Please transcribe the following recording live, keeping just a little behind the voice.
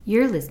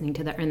You're listening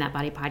to the Earn That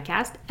Body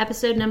podcast,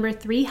 episode number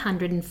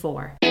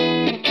 304.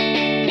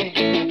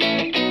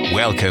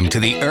 Welcome to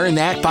the Earn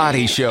That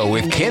Body Show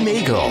with Kim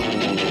Eagle.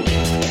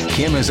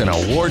 Kim is an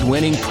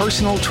award-winning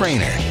personal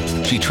trainer.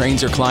 She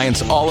trains her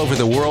clients all over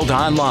the world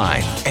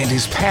online and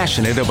is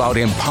passionate about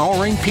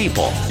empowering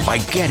people by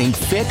getting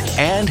fit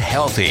and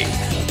healthy.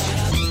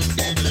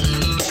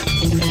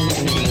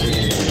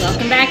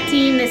 Welcome back,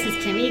 team. This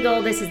is Kim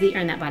Eagle. This is the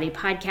Earn That Body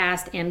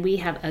podcast, and we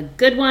have a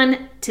good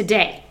one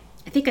today.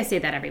 I think I say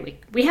that every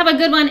week. We have a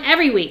good one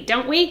every week,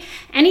 don't we?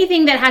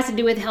 Anything that has to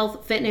do with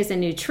health, fitness, and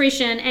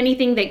nutrition,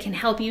 anything that can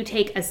help you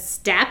take a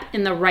step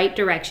in the right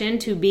direction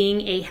to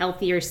being a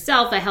healthier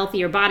self, a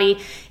healthier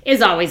body,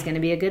 is always going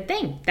to be a good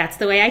thing. That's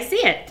the way I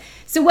see it.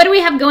 So what do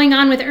we have going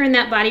on with Earn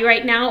That Body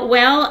right now?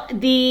 Well,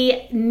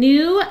 the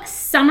new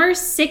Summer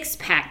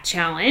Six-Pack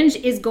Challenge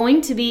is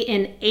going to be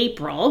in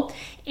April,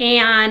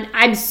 and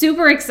I'm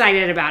super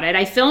excited about it.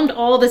 I filmed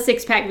all the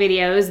six-pack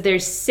videos.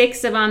 There's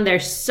 6 of them. They're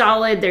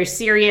solid. They're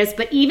serious.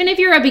 But even if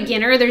you're a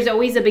beginner, there's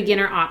always a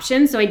beginner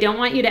option. So I don't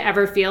want you to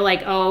ever feel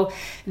like, oh,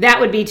 that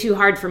would be too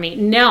hard for me.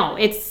 No,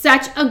 it's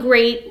such a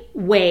great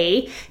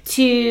way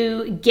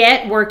to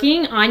get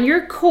working on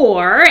your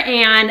core.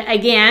 And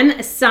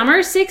again,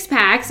 summer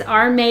six-packs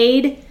are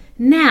made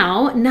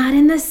now, not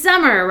in the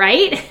summer,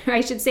 right?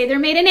 I should say they're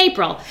made in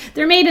April.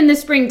 They're made in the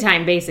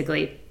springtime,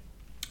 basically.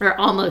 Or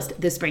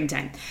almost the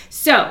springtime.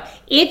 So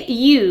if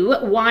you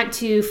want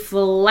to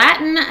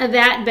flatten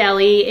that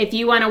belly, if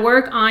you want to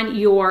work on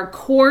your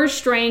core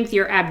strength,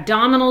 your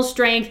abdominal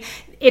strength,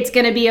 it's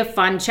going to be a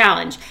fun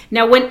challenge.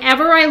 Now,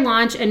 whenever I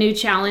launch a new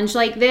challenge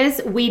like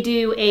this, we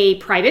do a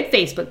private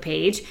Facebook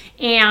page,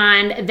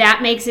 and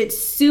that makes it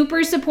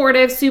super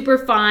supportive, super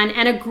fun,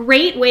 and a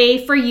great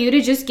way for you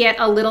to just get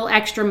a little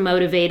extra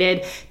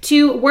motivated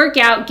to work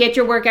out, get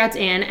your workouts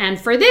in. And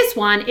for this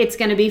one, it's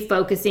going to be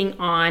focusing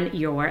on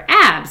your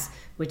abs,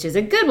 which is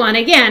a good one,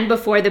 again,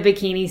 before the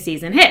bikini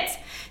season hits.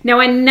 Now,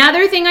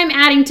 another thing I'm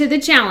adding to the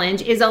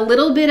challenge is a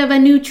little bit of a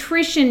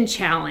nutrition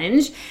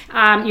challenge.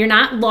 You're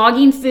not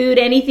logging food,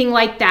 anything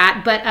like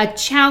that, but a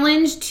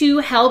challenge to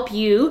help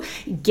you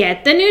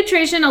get the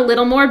nutrition a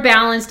little more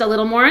balanced, a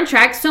little more on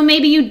track. So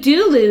maybe you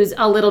do lose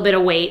a little bit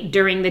of weight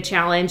during the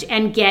challenge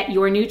and get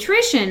your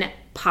nutrition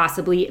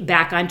possibly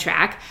back on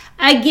track.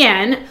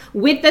 Again,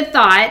 with the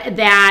thought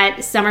that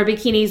summer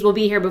bikinis will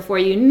be here before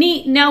you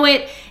know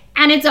it.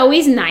 And it's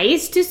always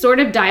nice to sort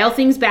of dial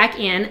things back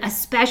in,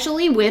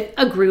 especially with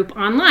a group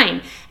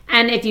online.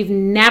 And if you've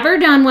never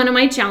done one of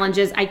my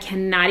challenges, I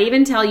cannot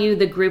even tell you,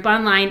 the group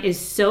online is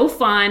so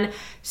fun,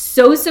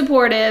 so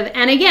supportive.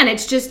 And again,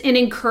 it's just an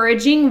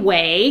encouraging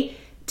way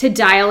to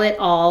dial it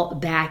all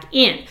back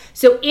in.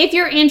 So if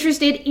you're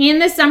interested in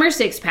the Summer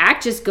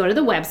Six-Pack, just go to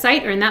the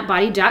website,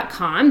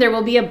 earnthatbody.com. There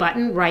will be a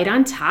button right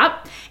on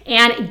top,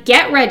 and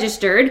get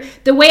registered.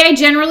 The way I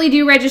generally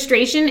do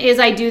registration is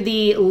I do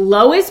the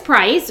lowest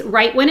price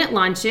right when it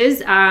launches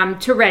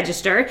to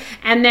register,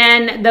 and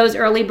then those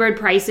early bird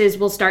prices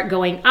will start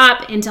going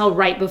up until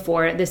right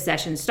before the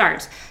session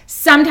starts.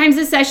 Sometimes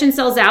the session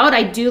sells out.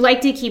 I do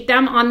like to keep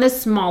them on the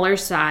smaller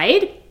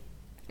side,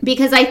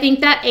 because I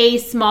think that a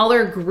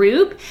smaller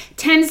group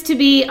tends to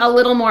be a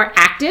little more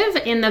active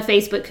in the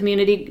Facebook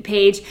community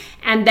page,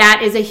 and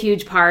that is a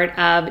huge part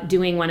of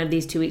doing one of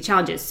these 2-week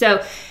challenges.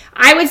 So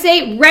I would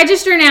say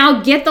register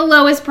now, get the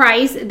lowest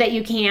price that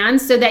you can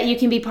so that you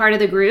can be part of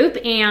the group,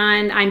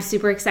 and I'm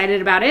super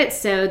excited about it.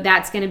 So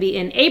that's going to be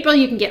in April.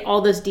 You can get all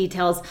those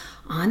details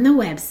on the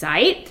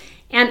website.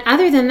 And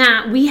other than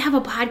that, we have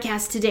a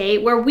podcast today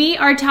where we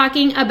are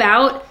talking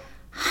about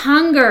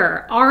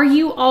hunger. Are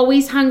you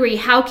always hungry?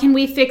 How can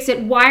we fix it?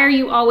 Why are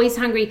you always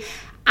hungry?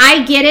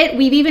 I get it.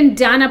 We've even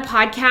done a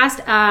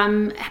podcast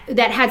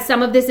that had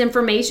some of this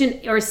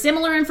information or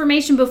similar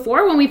information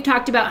before when we've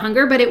talked about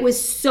hunger, but it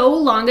was so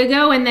long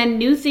ago, and then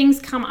new things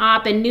come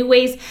up and new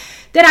ways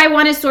that I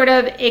want to sort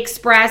of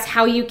express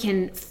how you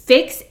can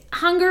fix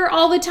hunger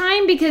all the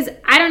time, because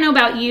I don't know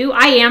about you,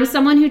 I am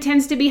someone who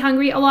tends to be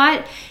hungry a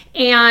lot,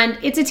 and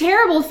it's a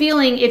terrible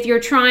feeling if you're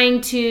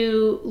trying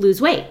to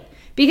lose weight.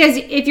 Because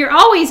if you're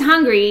always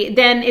hungry,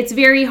 then it's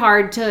very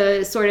hard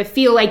to sort of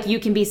feel like you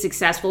can be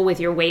successful with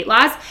your weight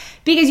loss,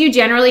 because you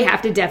generally have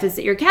to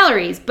deficit your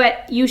calories.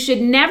 But you should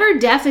never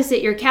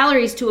deficit your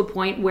calories to a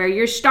point where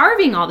you're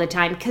starving all the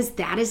time, because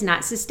that is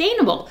not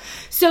sustainable.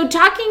 So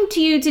talking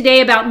to you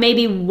today about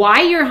maybe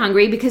why you're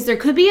hungry, because there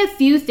could be a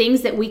few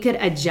things that we could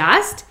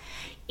adjust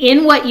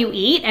in what you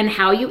eat and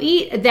how you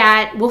eat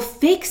that will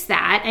fix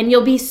that, and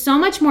you'll be so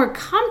much more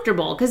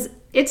comfortable, because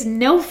it's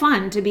no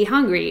fun to be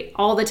hungry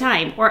all the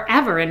time, or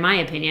ever, in my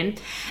opinion.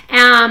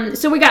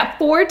 So we got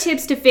 4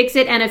 tips to fix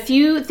it, and a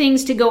few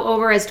things to go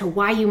over as to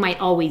why you might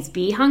always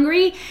be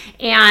hungry.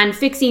 And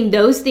fixing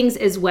those things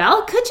as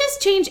well could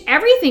just change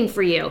everything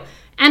for you.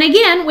 And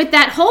again, with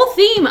that whole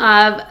theme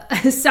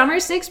of summer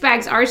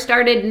six-packs are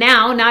started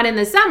now, not in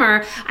the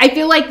summer, I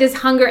feel like this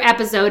hunger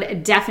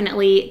episode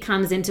definitely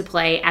comes into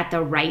play at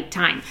the right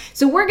time.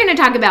 So we're going to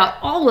talk about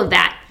all of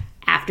that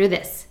after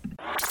this.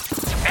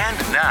 And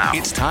now,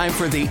 it's time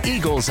for the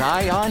Eagle's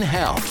Eye on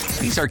Health.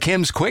 These are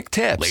Kim's quick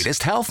tips,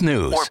 latest health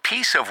news, or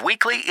piece of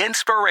weekly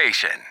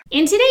inspiration.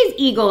 In today's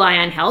Eagle Eye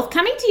on Health,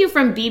 coming to you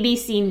from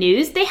BBC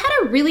News, they had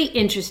a really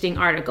interesting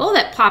article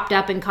that popped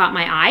up and caught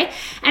my eye.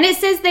 And it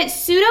says that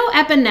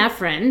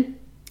pseudoephedrine,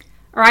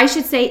 or I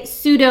should say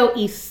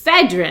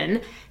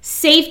pseudoephedrine,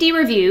 safety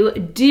review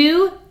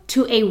due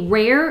to a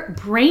rare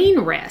brain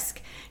risk.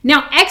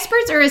 Now,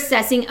 experts are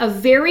assessing a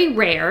very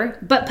rare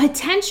but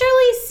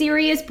potentially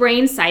serious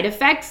brain side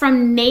effect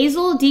from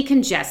nasal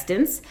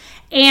decongestants,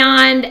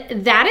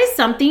 and that is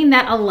something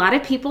that a lot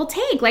of people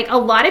take. Like, a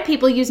lot of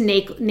people use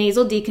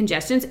nasal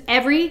decongestants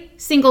every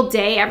single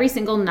day, every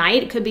single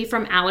night. It could be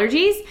from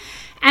allergies.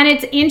 And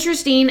it's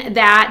interesting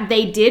that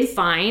they did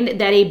find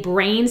that a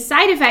brain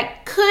side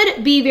effect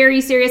could be very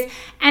serious,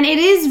 and it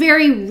is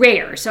very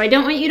rare. So I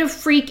don't want you to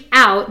freak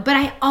out, but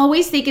I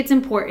always think it's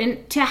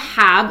important to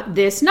have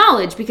this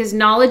knowledge, because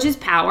knowledge is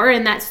power,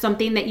 and that's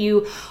something that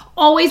you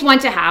always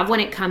want to have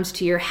when it comes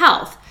to your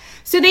health.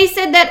 So they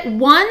said that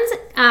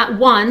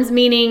ones,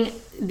 meaning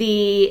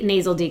the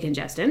nasal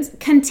decongestants,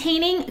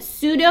 containing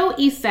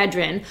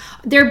pseudoephedrine,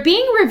 they're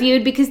being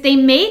reviewed because they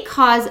may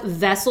cause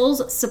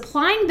vessels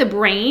supplying the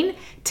brain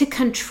to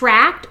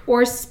contract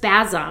or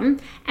spasm.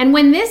 And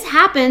when this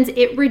happens,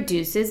 it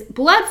reduces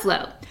blood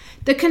flow.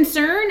 The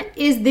concern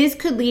is this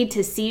could lead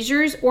to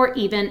seizures or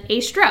even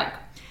a stroke.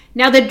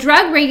 Now, the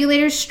drug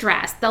regulators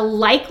stress the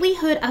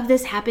likelihood of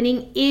this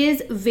happening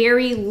is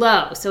very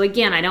low. So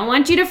again, I don't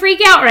want you to freak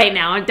out right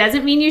now. It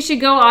doesn't mean you should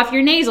go off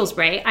your nasal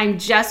spray. I'm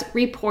just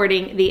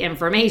reporting the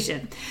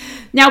information.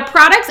 Now,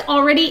 products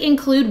already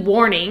include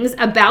warnings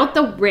about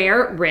the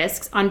rare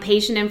risks on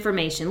patient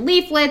information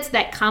leaflets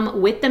that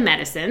come with the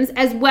medicines,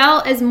 as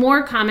well as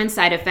more common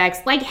side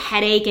effects like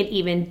headache and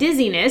even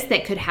dizziness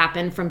that could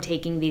happen from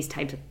taking these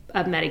types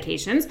of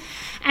medications.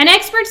 And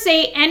experts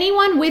say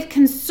anyone with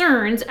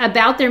concerns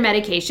about their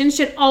medication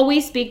should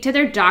always speak to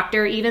their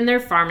doctor, even their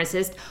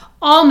pharmacist.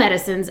 All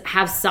medicines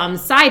have some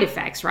side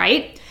effects,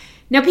 right?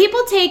 Now,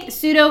 people take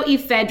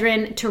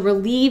pseudoephedrine to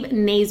relieve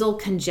nasal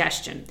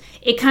congestion.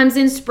 It comes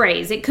in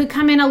sprays. It could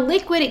come in a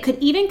liquid. It could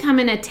even come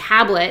in a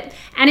tablet,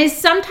 and is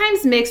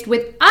sometimes mixed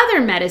with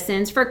other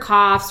medicines for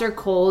coughs or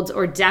colds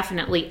or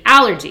definitely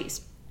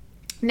allergies.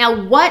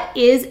 Now, what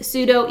is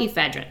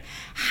pseudoephedrine?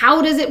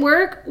 How does it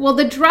work? Well,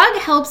 the drug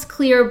helps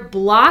clear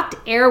blocked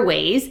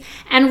airways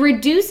and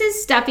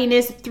reduces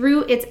stuffiness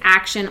through its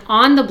action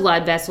on the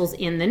blood vessels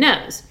in the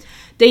nose.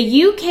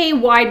 The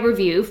UK-wide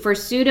review for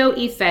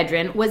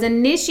pseudoephedrine was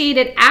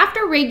initiated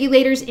after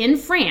regulators in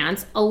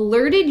France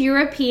alerted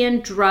European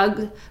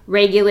drug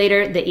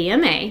regulator, the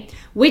EMA,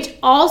 which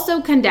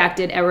also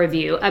conducted a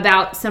review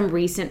about some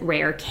recent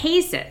rare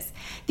cases.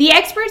 The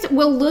experts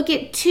will look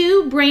at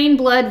two brain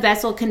blood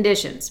vessel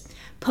conditions: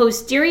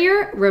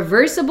 posterior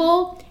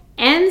reversible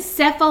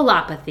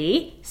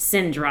encephalopathy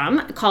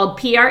syndrome, called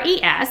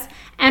PRES,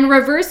 and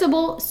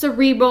reversible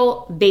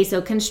cerebral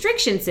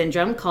vasoconstriction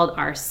syndrome, called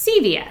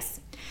RCVS.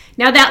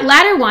 Now, that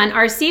latter one,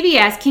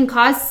 RCVS, can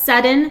cause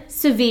sudden,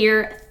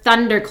 severe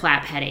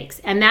thunderclap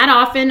headaches, and that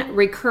often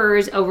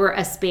recurs over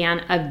a span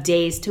of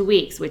days to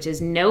weeks, which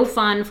is no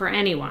fun for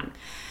anyone.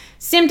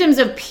 Symptoms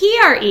of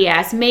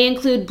PRES may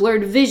include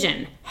blurred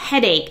vision,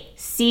 headache,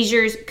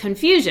 seizures,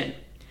 confusion.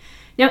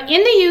 Now,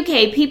 in the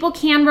UK, people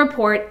can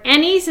report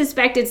any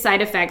suspected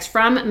side effects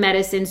from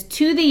medicines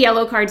to the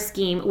Yellow Card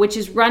scheme, which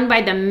is run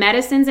by the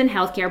Medicines and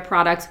Healthcare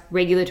Products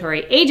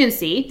Regulatory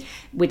Agency,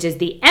 which is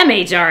the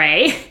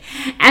MHRA,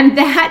 and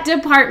that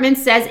department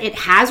says it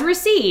has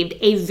received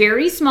a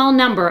very small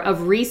number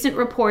of recent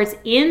reports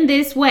in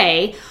this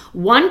way,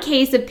 one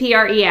case of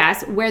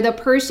PRES where the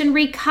person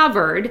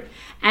recovered,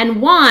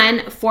 and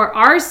one for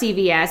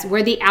RCVS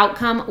where the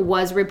outcome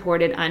was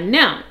reported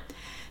unknown.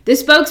 The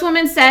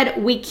spokeswoman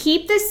said, "We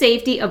keep the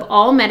safety of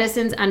all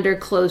medicines under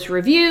close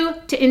review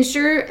to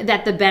ensure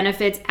that the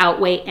benefits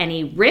outweigh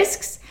any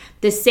risks.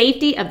 The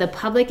safety of the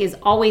public is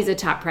always a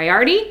top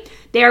priority.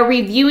 They are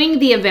reviewing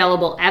the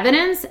available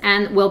evidence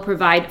and will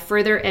provide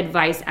further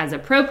advice as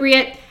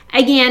appropriate."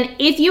 Again,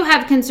 if you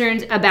have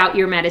concerns about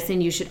your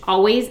medicine, you should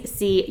always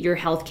see your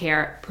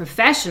healthcare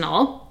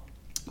professional.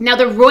 Now,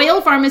 the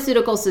Royal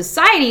Pharmaceutical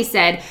Society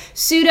said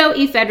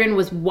pseudoephedrine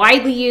was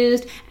widely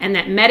used and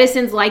that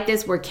medicines like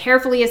this were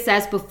carefully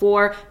assessed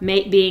before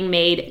being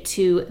made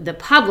to the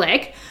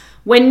public.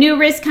 When new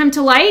risks come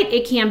to light,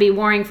 it can be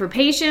worrying for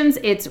patients.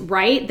 It's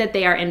right that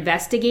they are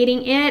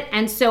investigating it.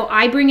 And so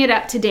I bring it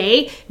up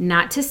today,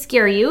 not to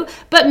scare you,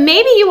 but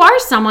maybe you are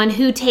someone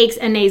who takes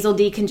a nasal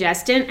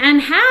decongestant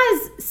and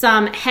has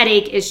some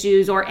headache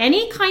issues or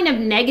any kind of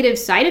negative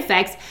side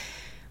effects.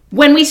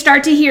 When we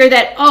start to hear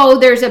that, oh,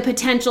 there's a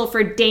potential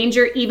for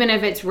danger, even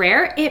if it's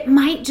rare, it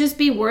might just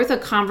be worth a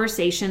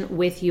conversation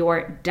with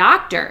your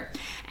doctor.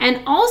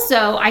 And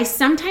also, I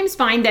sometimes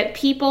find that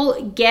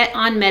people get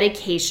on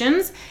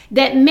medications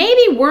that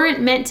maybe weren't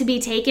meant to be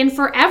taken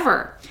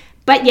forever.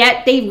 but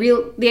yet they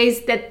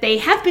realize that they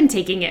have been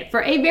taking it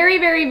for a very,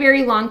 very,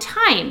 very long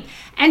time.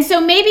 And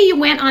so maybe you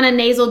went on a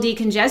nasal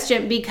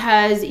decongestant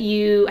because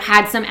you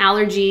had some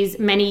allergies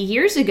many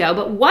years ago,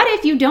 but what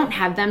if you don't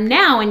have them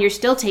now and you're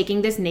still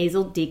taking this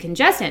nasal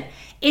decongestant?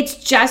 It's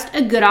just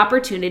a good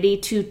opportunity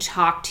to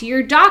talk to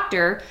your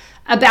doctor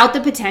about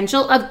the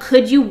potential of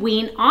could you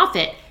wean off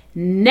it.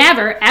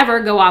 Never,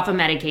 ever go off a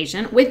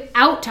medication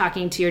without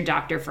talking to your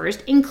doctor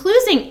first,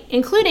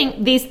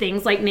 including these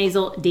things like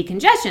nasal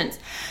decongestants.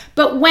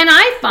 But when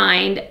I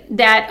find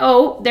that,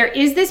 there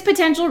is this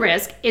potential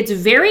risk, it's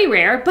very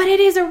rare, but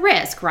it is a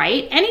risk,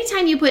 right?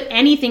 Anytime you put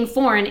anything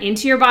foreign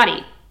into your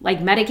body,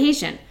 like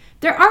medication,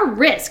 there are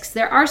risks,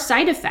 there are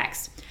side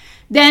effects.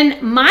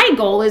 Then my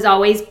goal is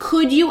always,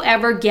 could you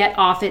ever get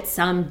off it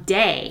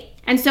someday?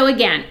 And so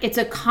again, it's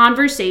a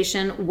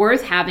conversation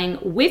worth having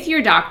with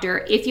your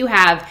doctor if you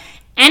have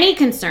any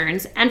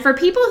concerns. And for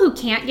people who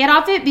can't get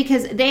off it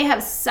because they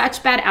have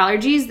such bad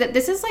allergies that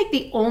this is like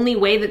the only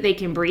way that they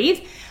can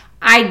breathe,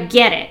 I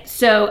get it.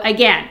 So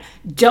again,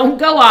 don't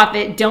go off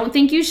it. Don't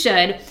think you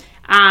should.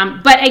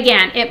 But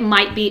again, it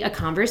might be a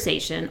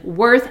conversation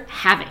worth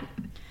having.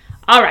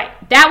 All right,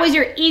 that was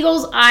your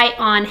Eagle's Eye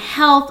on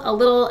Health, a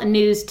little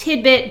news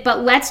tidbit,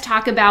 but let's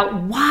talk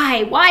about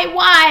why?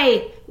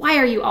 Why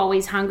are you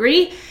always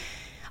hungry?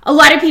 A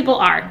lot of people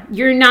are.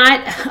 You're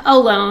not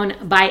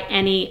alone by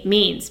any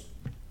means.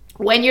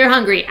 When you're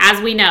hungry, as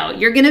we know,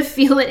 you're going to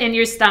feel it in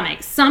your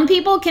stomach. Some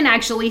people can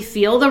actually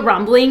feel the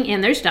rumbling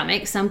in their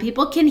stomach. Some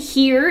people can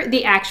hear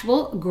the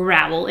actual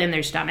growl in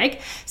their stomach.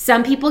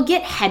 Some people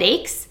get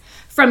headaches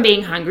from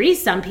being hungry.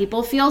 Some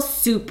people feel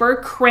super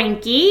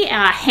cranky,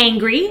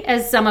 hangry,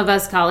 as some of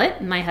us call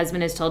it. My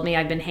husband has told me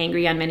I've been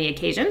hangry on many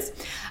occasions.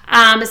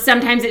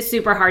 Sometimes it's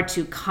super hard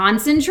to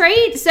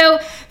concentrate. So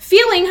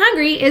feeling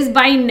hungry is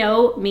by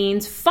no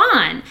means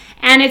fun.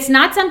 And it's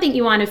not something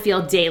you want to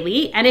feel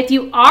daily. And if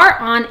you are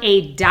on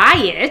a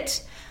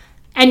diet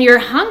and you're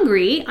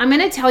hungry, I'm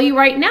going to tell you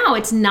right now,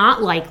 it's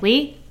not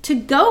likely to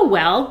go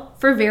well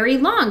for very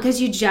long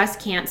because you just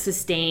can't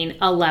sustain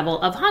a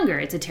level of hunger.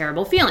 It's a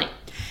terrible feeling.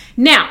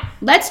 Now,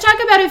 let's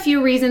talk about a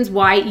few reasons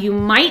why you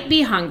might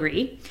be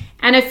hungry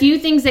and a few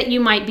things that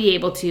you might be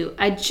able to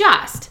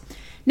adjust.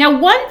 Now,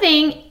 one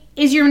thing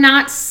is you're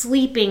not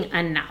sleeping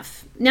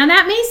enough. Now,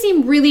 that may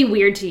seem really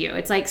weird to you.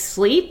 It's like,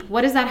 sleep?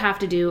 What does that have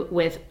to do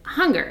with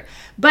hunger?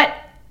 But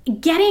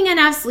getting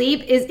enough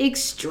sleep is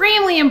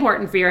extremely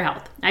important for your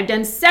health. I've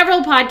done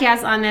several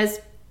podcasts on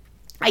this.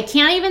 I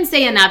can't even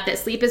say enough that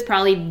sleep is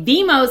probably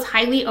the most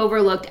highly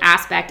overlooked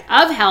aspect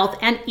of health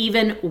and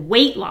even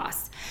weight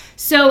loss.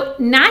 So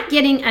not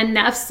getting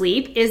enough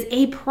sleep is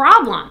a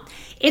problem.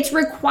 It's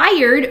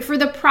required for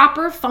the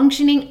proper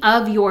functioning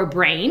of your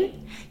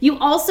brain. You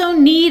also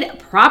need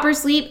proper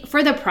sleep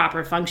for the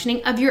proper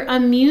functioning of your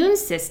immune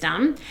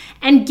system.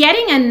 And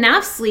getting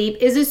enough sleep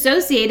is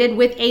associated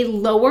with a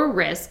lower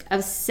risk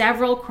of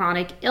several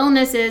chronic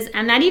illnesses,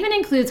 and that even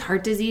includes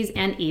heart disease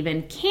and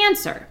even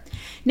cancer.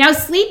 Now,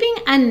 sleeping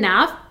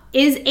enough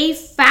is a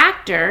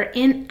factor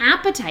in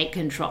appetite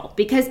control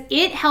because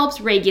it helps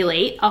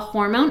regulate a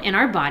hormone in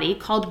our body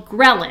called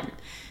ghrelin.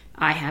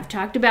 I have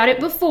talked about it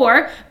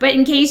before, but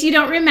in case you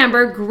don't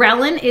remember,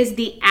 ghrelin is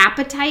the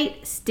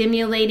appetite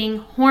stimulating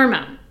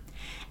hormone.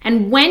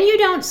 And when you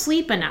don't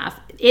sleep enough,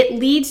 it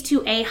leads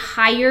to a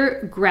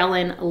higher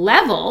ghrelin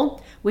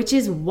level, which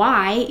is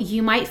why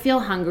you might feel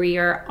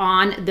hungrier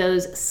on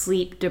those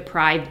sleep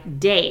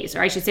deprived days.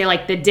 Or I should say,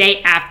 like the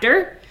day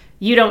after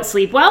you don't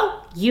sleep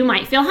well, you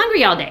might feel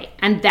hungry all day.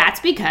 And that's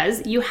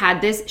because you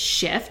had this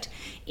shift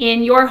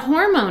in your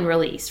hormone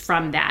release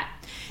from that.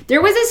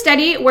 There was a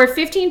study where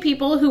 15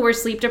 people who were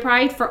sleep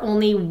deprived for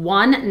only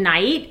one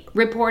night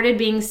reported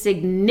being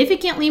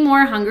significantly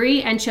more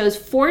hungry and chose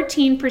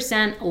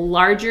 14%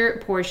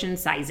 larger portion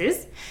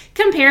sizes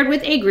compared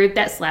with a group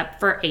that slept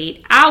for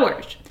 8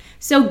 hours.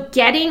 So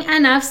getting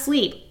enough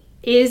sleep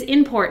is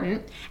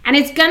important, and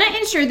it's going to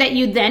ensure that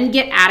you then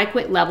get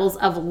adequate levels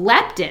of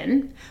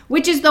leptin,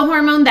 which is the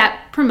hormone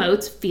that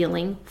promotes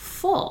feeling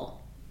full.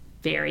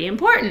 Very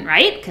important,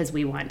 right? Because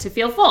we want to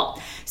feel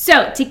full.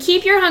 So to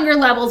keep your hunger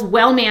levels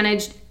well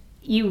managed,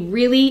 you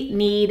really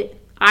need,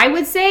 I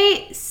would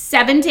say,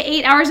 7 to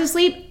 8 hours of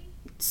sleep.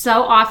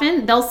 So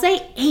often they'll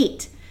say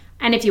 8.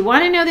 And if you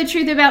want to know the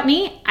truth about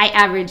me, I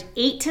average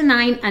 8 to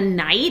 9 a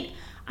night.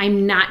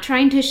 I'm not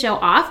trying to show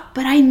off,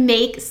 but I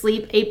make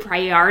sleep a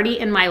priority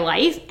in my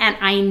life, and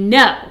I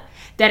know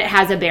that it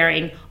has a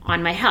bearing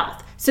on my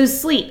health. So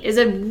sleep is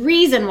a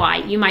reason why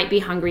you might be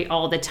hungry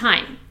all the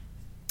time.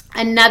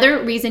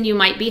 Another reason you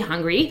might be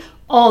hungry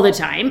all the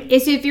time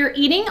is if you're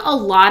eating a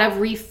lot of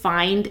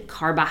refined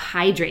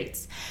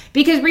carbohydrates.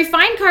 Because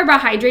refined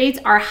carbohydrates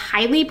are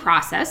highly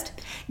processed.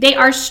 They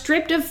are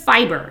stripped of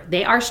fiber.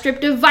 They are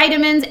stripped of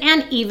vitamins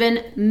and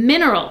even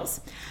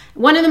minerals.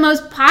 One of the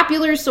most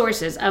popular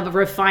sources of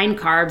refined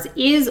carbs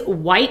is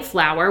white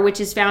flour, which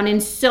is found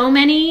in so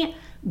many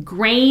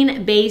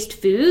grain-based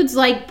foods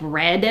like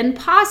bread and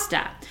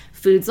pasta.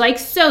 Foods like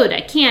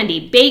soda,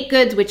 candy, baked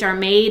goods, which are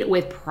made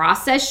with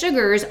processed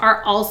sugars,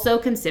 are also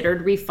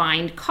considered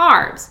refined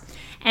carbs.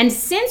 And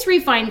since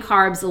refined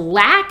carbs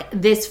lack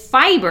this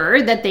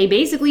fiber that they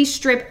basically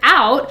strip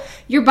out,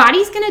 your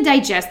body's going to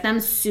digest them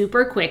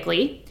super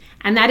quickly.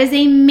 And that is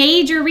a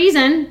major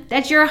reason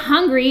that you're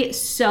hungry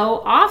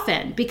so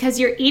often, because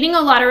you're eating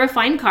a lot of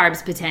refined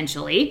carbs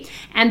potentially,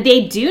 and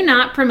they do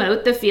not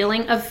promote the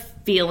feeling of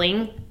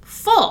feeling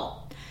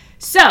full.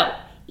 So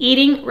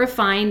eating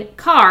refined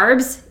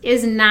carbs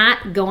is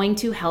not going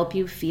to help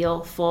you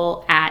feel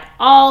full at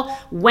all.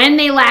 When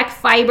they lack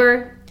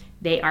fiber,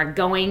 they are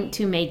going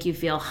to make you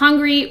feel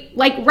hungry,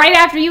 like right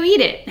after you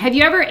eat it. Have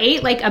you ever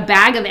ate like a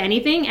bag of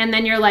anything and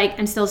then you're like,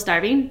 I'm still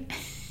starving?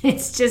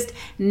 It's just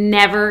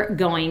never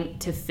going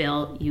to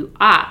fill you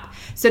up.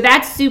 So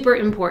that's super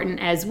important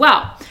as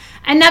well.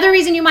 Another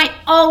reason you might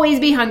always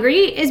be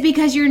hungry is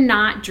because you're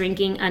not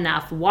drinking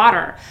enough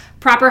water.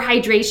 Proper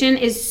hydration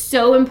is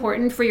so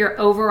important for your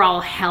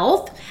overall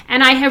health.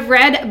 And I have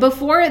read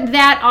before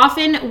that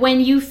often when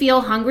you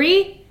feel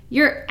hungry,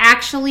 you're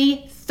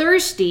actually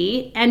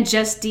thirsty and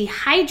just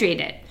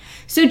dehydrated.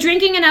 So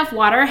drinking enough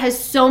water has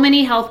so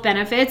many health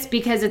benefits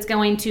because it's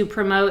going to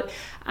promote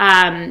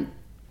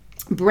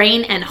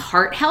brain and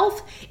heart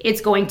health.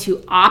 It's going to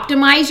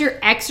optimize your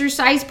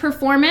exercise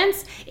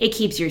performance. It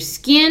keeps your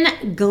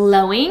skin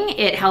glowing.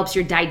 It helps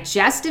your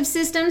digestive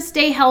system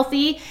stay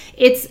healthy.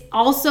 It's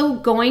also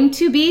going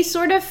to be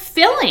sort of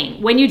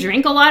filling when you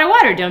drink a lot of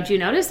water. Don't you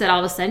notice that all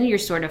of a sudden you're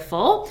sort of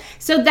full?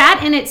 So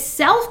that in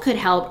itself could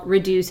help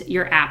reduce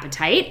your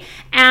appetite.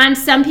 And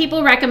some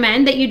people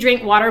recommend that you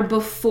drink water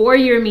before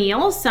your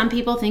meal. Some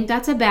people think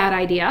that's a bad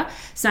idea.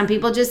 Some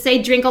people just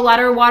say drink a lot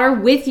of water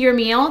with your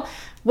meal.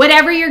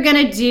 Whatever you're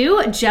going to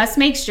do, just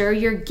make sure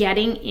you're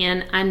getting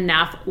in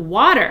enough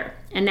water.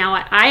 And now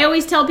what I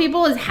always tell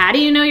people is, how do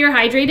you know you're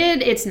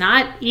hydrated? It's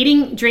not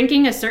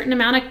drinking a certain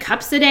amount of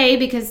cups a day,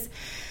 because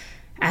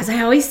as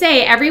I always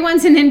say,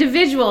 everyone's an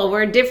individual.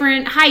 We're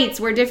different heights,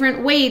 we're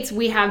different weights,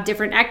 we have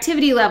different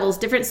activity levels,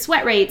 different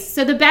sweat rates.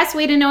 So the best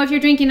way to know if you're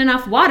drinking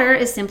enough water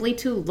is simply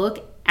to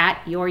look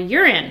at your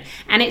urine.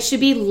 And it should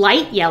be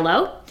light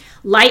yellow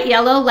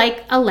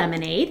like a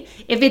lemonade.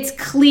 If it's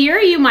clear,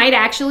 you might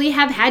actually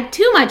have had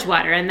too much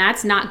water, and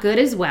that's not good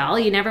as well.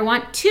 You never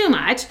want too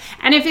much.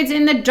 And if it's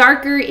in the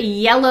darker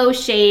yellow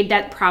shade,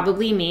 that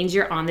probably means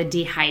you're on the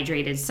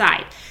dehydrated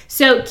side.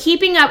 So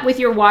keeping up with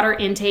your water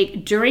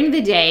intake during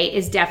the day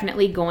is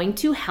definitely going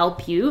to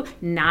help you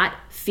not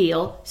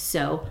feel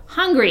so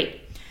hungry.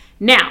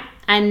 Now,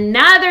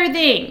 another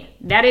thing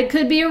that it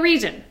could be a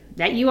reason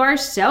that you are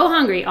so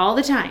hungry all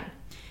the time,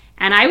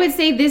 and I would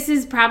say this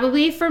is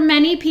probably for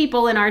many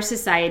people in our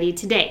society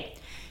today.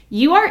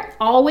 You are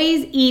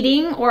always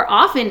eating or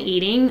often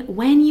eating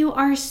when you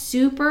are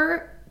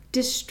super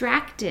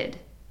distracted,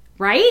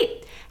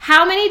 right?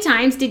 How many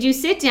times did you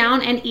sit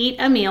down and eat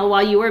a meal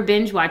while you were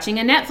binge watching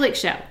a Netflix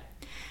show?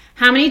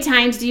 How many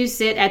times do you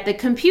sit at the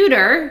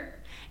computer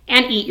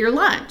and eat your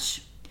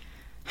lunch?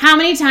 How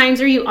many times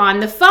are you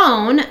on the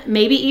phone,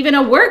 maybe even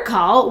a work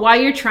call, while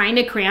you're trying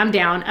to cram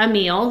down a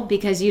meal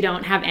because you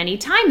don't have any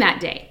time that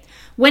day?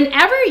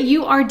 Whenever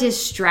you are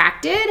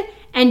distracted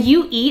and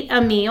you eat a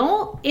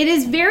meal, it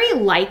is very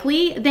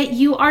likely that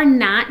you are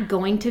not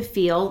going to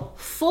feel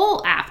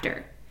full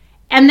after.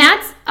 And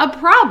that's a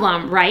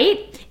problem,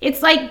 right?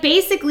 It's like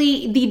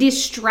basically the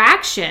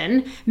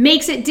distraction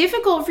makes it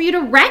difficult for you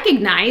to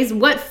recognize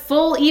what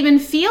full even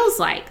feels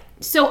like.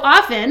 So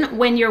often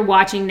when you're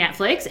watching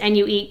Netflix and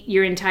you eat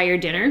your entire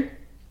dinner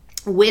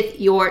with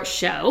your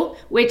show,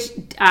 which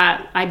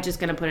I'm just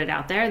going to put it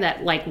out there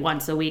that like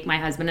once a week, my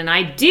husband and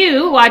I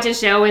do watch a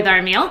show with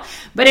our meal,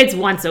 but it's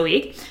once a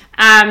week.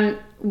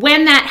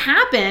 When that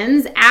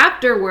happens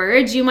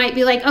afterwards, you might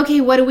be like, okay,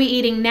 what are we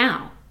eating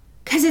now?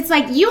 Because it's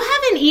like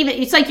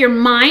it's like your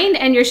mind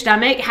and your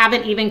stomach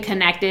haven't even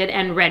connected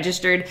and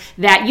registered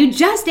that you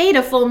just ate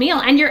a full meal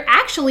and you're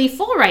actually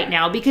full right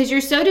now because you're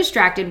so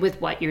distracted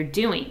with what you're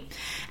doing.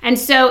 And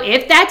so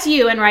if that's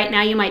you, and right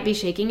now you might be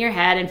shaking your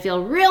head and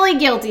feel really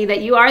guilty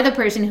that you are the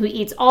person who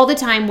eats all the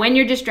time when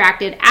you're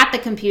distracted at the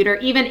computer,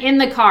 even in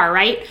the car,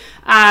 right?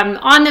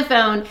 On the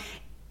phone,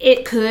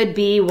 it could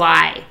be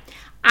why.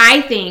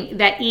 I think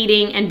that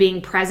eating and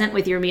being present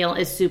with your meal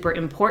is super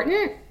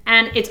important,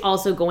 and it's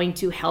also going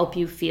to help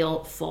you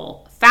feel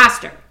full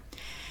faster.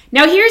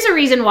 Now, here's a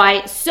reason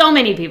why so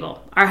many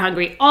people are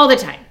hungry all the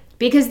time,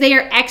 because they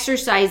are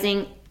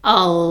exercising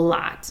a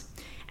lot.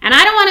 And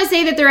I don't want to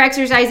say that they're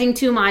exercising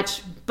too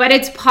much, but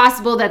it's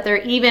possible that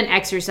they're even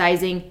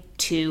exercising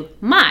too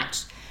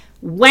much.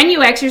 When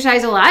you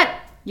exercise a lot,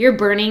 you're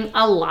burning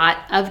a lot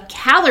of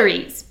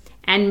calories.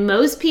 And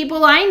most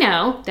people I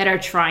know that are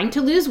trying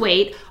to lose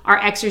weight are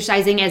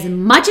exercising as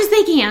much as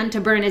they can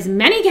to burn as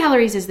many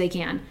calories as they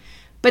can.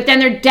 But then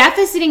they're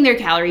deficiting their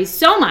calories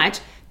so much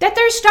that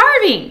they're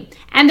starving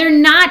and they're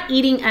not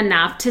eating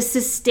enough to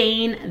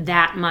sustain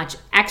that much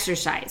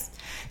exercise.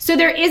 So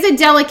there is a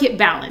delicate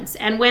balance.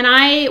 And when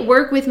I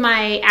work with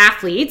my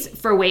athletes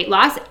for weight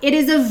loss, it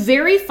is a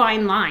very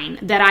fine line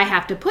that I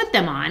have to put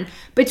them on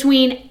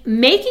between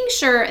making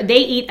sure they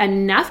eat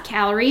enough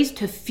calories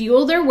to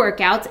fuel their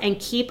workouts and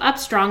keep up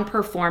strong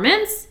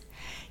performance,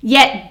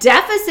 yet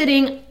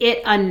deficiting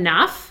it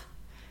enough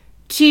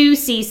to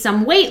see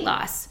some weight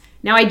loss.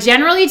 Now, I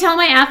generally tell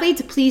my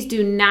athletes, please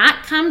do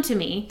not come to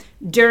me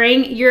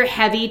during your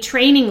heavy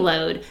training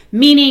load.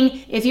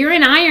 Meaning, if you're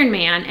an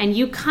Ironman and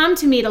you come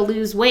to me to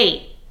lose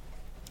weight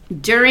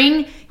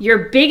during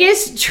your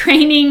biggest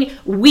training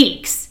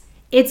weeks,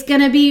 it's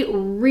going to be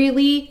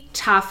really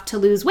tough to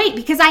lose weight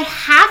because I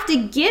have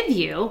to give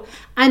you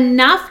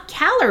enough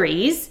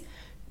calories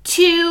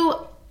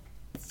to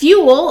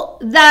fuel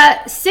the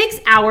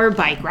 6-hour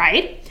bike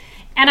ride.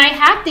 And I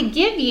have to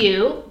give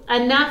you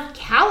enough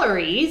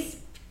calories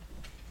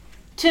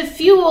to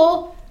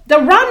fuel the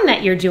run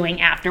that you're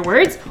doing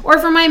afterwards. Or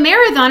for my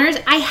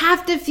marathoners, I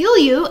have to fuel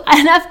you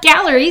enough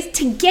calories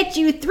to get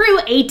you through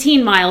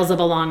 18 miles of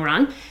a long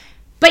run.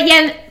 But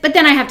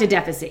then I have to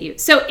deficit you.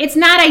 So it's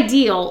not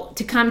ideal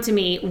to come to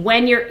me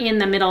when you're in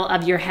the middle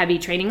of your heavy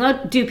training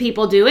load. Do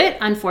people do it?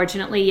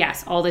 Unfortunately,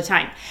 yes, all the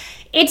time.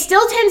 It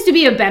still tends to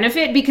be a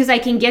benefit because I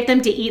can get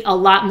them to eat a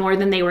lot more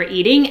than they were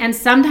eating. And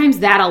sometimes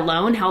that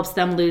alone helps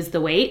them lose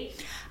the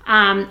weight.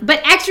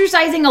 But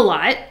exercising a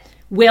lot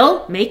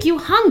will make you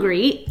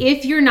hungry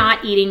if you're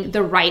not eating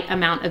the right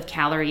amount of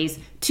calories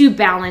to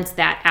balance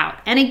that out.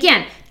 And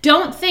again,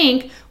 don't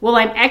think, well,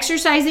 I'm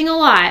exercising a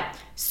lot,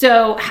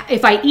 so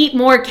if I eat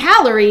more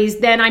calories,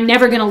 then I'm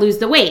never going to lose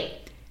the weight.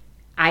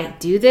 I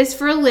do this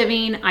for a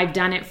living. I've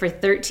done it for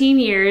 13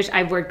 years.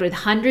 I've worked with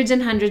hundreds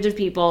and hundreds of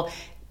people.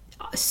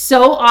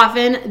 So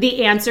often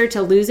the answer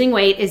to losing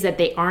weight is that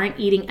they aren't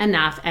eating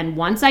enough. And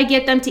once I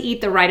get them to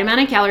eat the right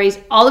amount of calories,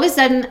 all of a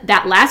sudden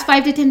that last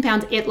 5 to 10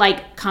 pounds, it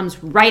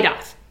comes right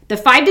off. The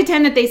 5 to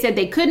 10 that they said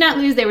they could not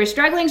lose, they were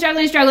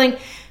struggling.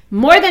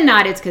 More than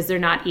not, it's because they're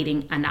not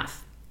eating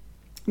enough.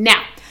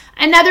 Now,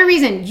 another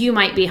reason you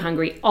might be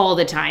hungry all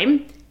the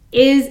time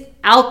is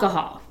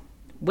alcohol.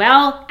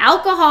 Well,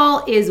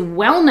 alcohol is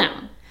well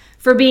known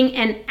for being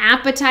an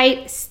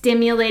appetite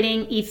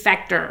stimulating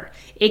effector.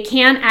 It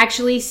can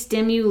actually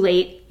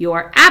stimulate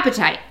your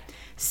appetite.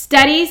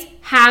 Studies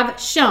have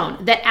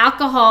shown that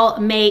alcohol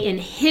may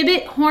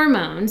inhibit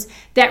hormones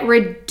that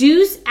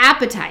reduce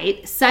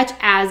appetite, such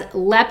as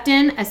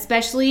leptin,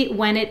 especially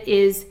when it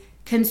is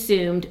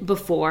consumed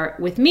before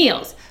with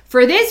meals.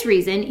 For this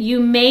reason, you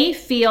may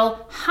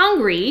feel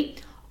hungry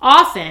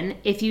often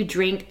if you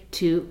drink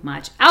too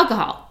much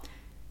alcohol.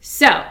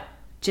 So,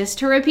 just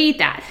to repeat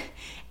that,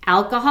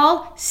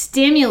 alcohol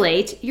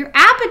stimulates your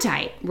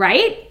appetite,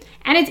 right?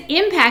 And it's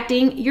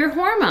impacting your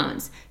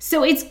hormones.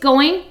 So it's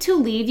going to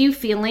leave you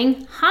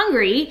feeling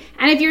hungry.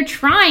 And if you're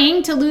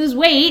trying to lose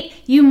weight,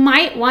 you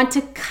might want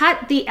to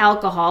cut the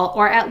alcohol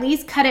or at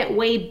least cut it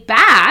way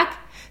back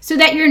so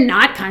that you're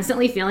not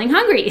constantly feeling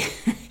hungry.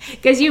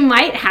 Because you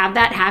might have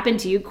that happen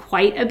to you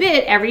quite a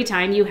bit every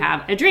time you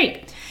have a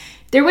drink.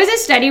 There was a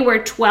study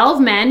where 12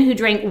 men who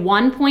drank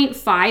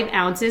 1.5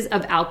 ounces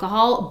of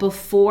alcohol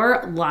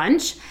before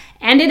lunch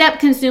ended up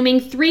consuming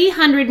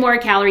 300 more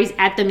calories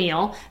at the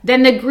meal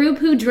than the group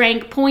who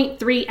drank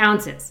 0.3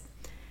 ounces.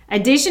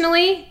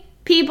 Additionally,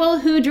 people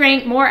who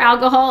drank more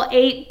alcohol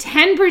ate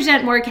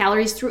 10% more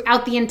calories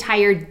throughout the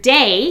entire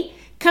day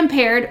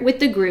compared with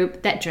the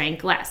group that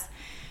drank less.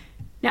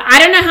 Now, I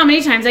don't know how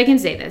many times I can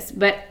say this,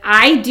 but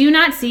I do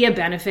not see a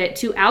benefit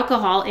to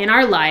alcohol in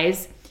our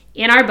lives,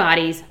 in our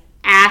bodies,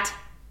 at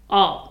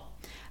all.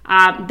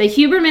 The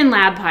Huberman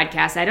Lab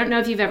podcast, I don't know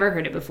if you've ever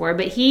heard it before,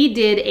 but he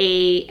did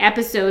a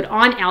episode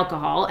on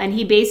alcohol, and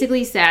he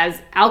basically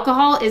says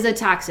alcohol is a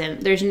toxin.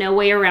 There's no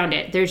way around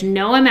it. There's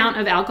no amount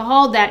of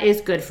alcohol that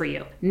is good for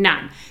you.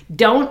 None.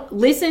 Don't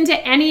listen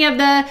to any of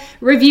the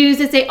reviews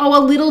that say,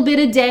 oh, a little bit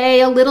a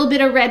day, a little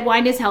bit of red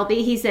wine is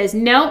healthy. He says,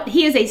 no,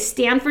 he is a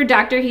Stanford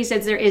doctor. He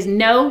says there is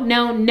no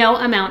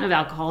amount of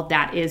alcohol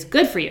that is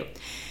good for you.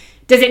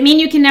 Does it mean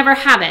you can never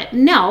have it?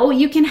 No,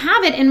 you can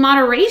have it in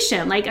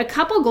moderation. Like a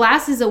couple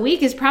glasses a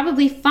week is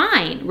probably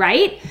fine,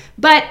 right?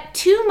 But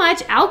too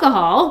much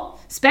alcohol,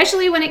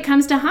 especially when it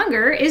comes to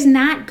hunger, is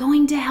not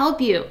going to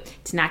help you.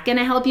 It's not going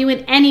to help you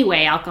in any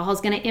way. Alcohol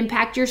is going to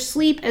impact your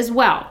sleep as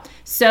well.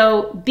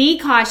 So be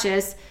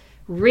cautious.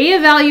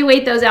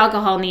 Reevaluate those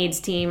alcohol needs,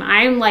 team.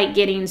 I'm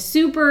getting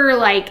super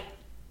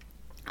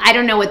I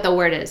don't know what the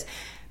word is.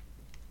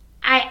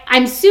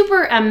 I'm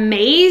super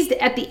amazed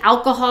at the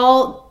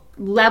alcohol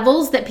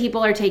levels that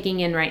people are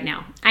taking in right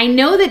now. I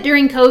know that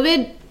during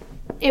COVID,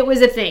 it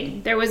was a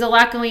thing. There was a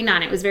lot going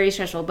on. It was very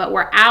stressful, but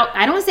we're out.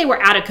 I don't want to say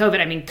we're out of COVID.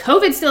 I mean,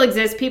 COVID still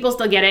exists. People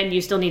still get it, and you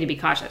still need to be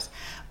cautious.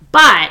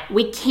 But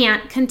we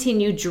can't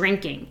continue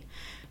drinking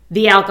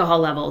the alcohol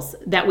levels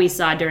that we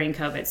saw during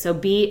COVID. So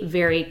be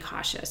very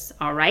cautious,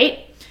 all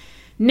right?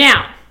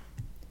 Now,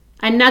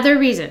 another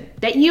reason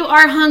that you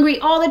are hungry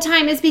all the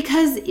time is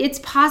because it's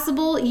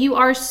possible you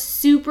are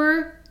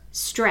super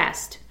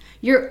stressed.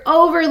 You're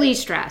overly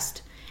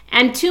stressed,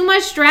 and too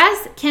much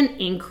stress can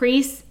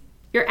increase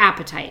your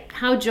appetite.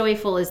 How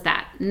joyful is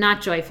that?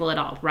 Not joyful at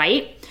all,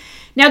 right?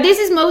 Now, this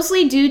is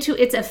mostly due to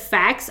its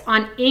effects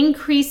on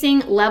increasing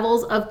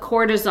levels of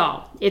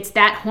cortisol. It's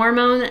that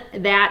hormone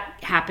that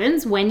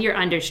happens when you're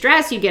under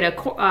stress. You get a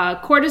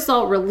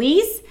cortisol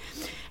release,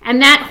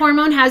 And that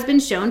hormone has been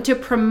shown to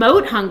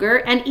promote hunger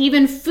and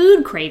even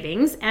food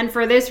cravings. And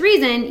for this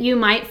reason, you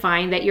might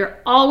find that you're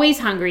always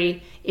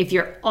hungry if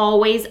you're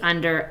always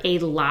under a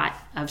lot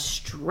of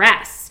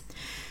stress.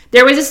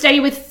 There was a study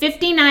with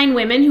 59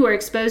 women who were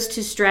exposed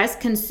to stress,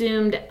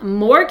 consumed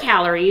more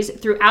calories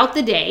throughout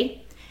the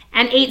day,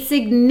 and ate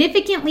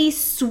significantly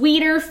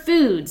sweeter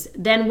foods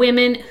than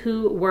women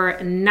who were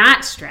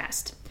not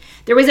stressed.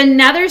 There was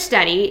another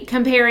study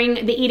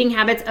comparing the eating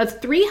habits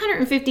of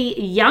 350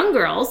 young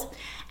girls,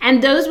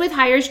 and those with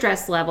higher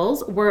stress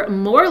levels were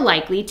more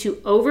likely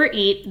to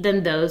overeat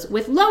than those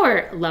with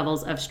lower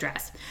levels of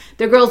stress.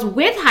 The girls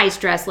with high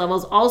stress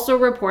levels also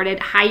reported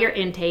higher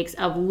intakes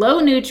of low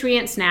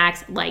nutrient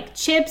snacks like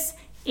chips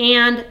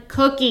and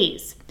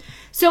cookies.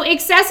 So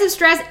excessive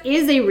stress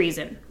is a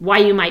reason why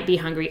you might be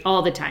hungry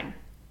all the time.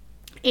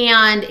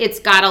 And it's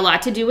got a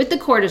lot to do with the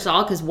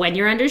cortisol, because when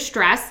you're under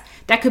stress,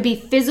 that could be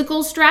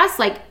physical stress,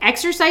 like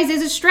exercise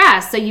is a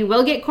stress, so you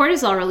will get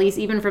cortisol release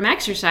even from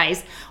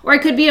exercise. Or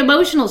it could be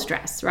emotional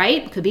stress,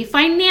 right? It could be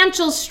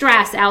financial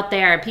stress out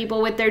there,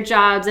 people with their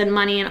jobs and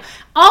money, and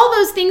all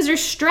those things are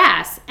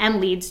stress and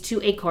leads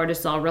to a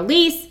cortisol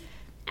release,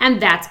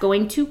 and that's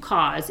going to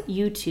cause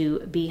you to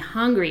be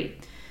hungry.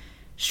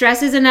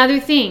 Stress is another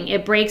thing.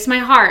 It breaks my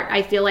heart.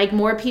 I feel like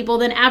more people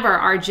than ever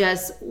are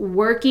just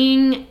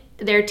working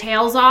their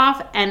tails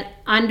off and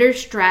under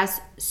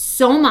stress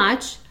so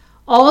much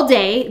all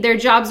day. Their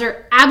jobs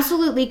are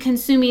absolutely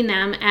consuming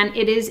them, and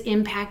it is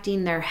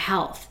impacting their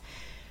health.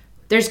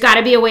 There's got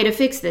to be a way to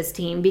fix this,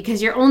 team,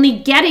 because you're only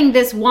getting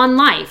this one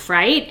life,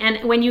 right?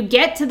 And when you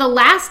get to the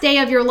last day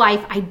of your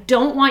life, I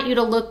don't want you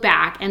to look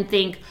back and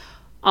think,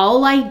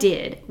 all I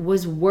did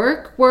was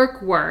work.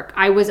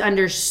 I was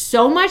under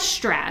so much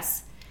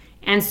stress,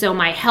 and so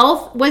my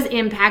health was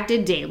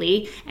impacted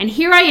daily. And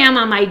here I am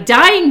on my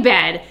dying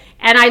bed,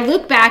 and I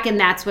look back and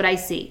that's what I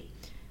see.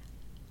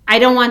 I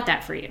don't want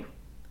that for you.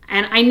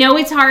 And I know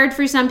it's hard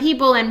for some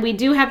people, and we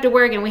do have to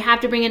work and we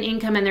have to bring in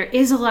income, and there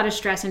is a lot of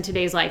stress in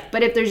today's life.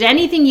 But if there's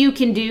anything you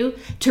can do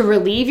to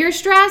relieve your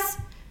stress,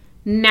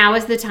 now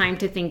is the time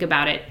to think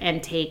about it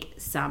and take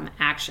some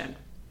action.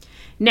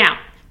 Now,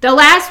 the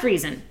last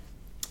reason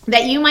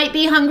that you might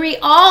be hungry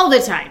all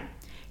the time.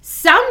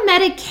 Some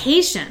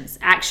medications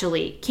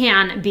actually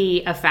can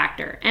be a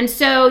factor. And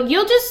so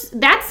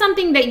that's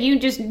something that you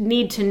just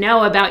need to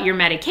know about your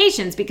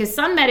medications, because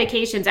some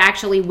medications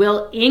actually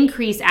will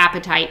increase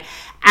appetite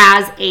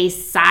as a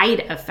side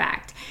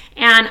effect.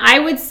 And I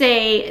would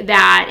say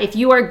that if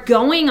you are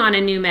going on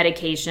a new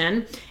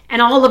medication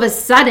and all of a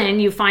sudden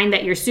you find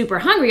that you're super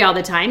hungry all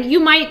the time, you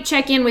might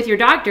check in with your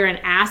doctor and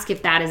ask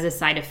if that is a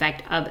side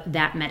effect of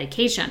that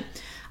medication.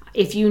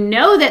 If you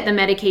know that the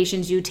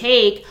medications you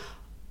take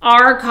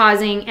are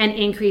causing an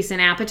increase in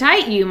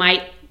appetite, you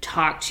might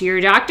talk to your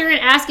doctor and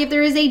ask if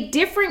there is a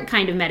different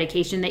kind of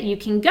medication that you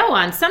can go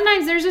on.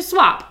 Sometimes there's a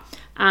swap.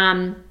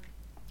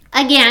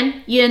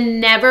 Again, you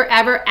never,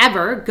 ever,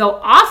 ever go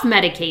off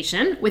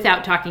medication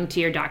without talking to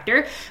your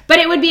doctor, but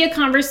it would be a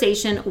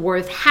conversation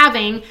worth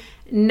having.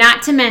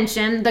 Not to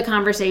mention the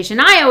conversation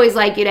I always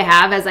like you to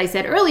have, as I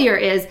said earlier,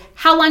 is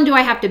how long do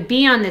I have to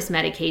be on this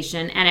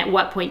medication, and at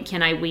what point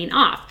can I wean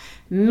off?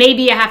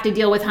 Maybe you have to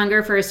deal with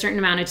hunger for a certain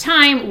amount of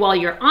time while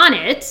you're on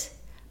it,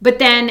 but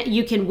then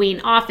you can wean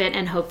off it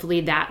and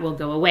hopefully that will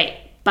go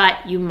away.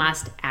 But you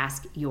must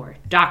ask your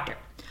doctor.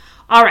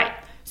 All right,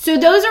 so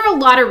those are a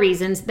lot of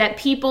reasons that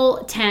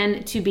people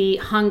tend to be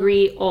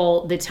hungry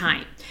all the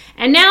time.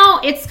 And now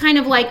it's kind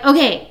of like,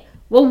 okay,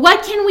 well,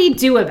 what can we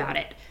do about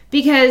it?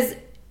 Because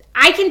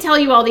I can tell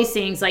you all these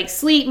things like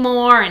sleep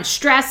more and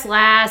stress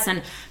less,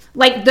 and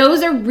like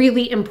those are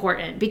really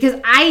important, because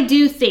I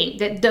do think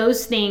that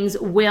those things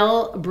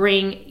will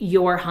bring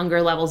your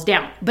hunger levels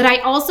down. But I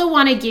also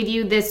want to give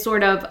you this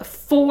sort of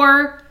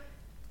four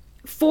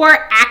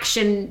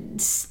action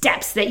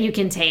steps that you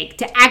can take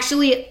to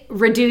actually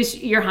reduce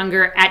your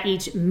hunger at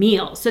each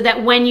meal, so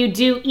that when you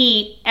do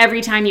eat,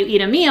 every time you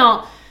eat a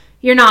meal,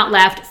 you're not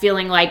left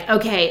feeling like,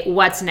 okay,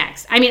 what's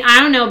next? I mean, I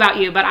don't know about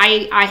you, but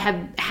I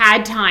have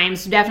had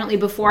times, definitely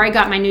before I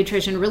got my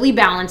nutrition really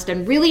balanced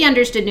and really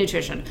understood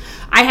nutrition,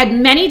 I had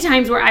many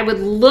times where I would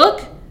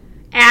look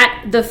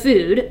at the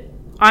food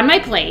on my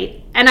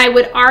plate and I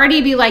would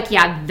already be like,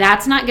 yeah,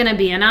 that's not gonna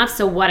be enough,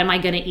 so what am I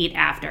gonna eat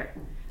after?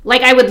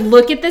 Like I would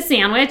look at the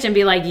sandwich and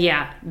be like,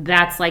 yeah,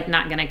 that's like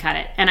not gonna cut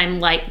it. And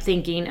I'm like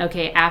thinking,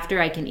 okay, after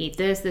I can eat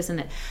this, this, and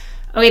that.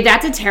 Okay,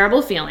 that's a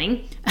terrible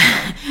feeling,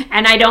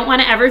 and I don't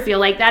want to ever feel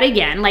like that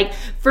again. Like,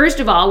 first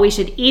of all, we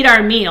should eat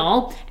our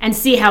meal and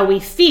see how we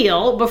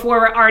feel before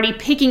we're already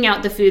picking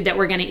out the food that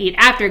we're going to eat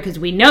after, because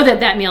we know that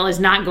that meal is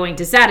not going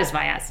to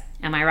satisfy us.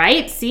 Am I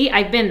right? See,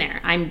 I've been there.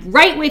 I'm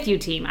right with you,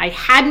 team. I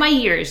had my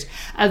years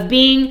of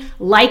being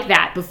like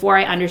that before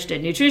I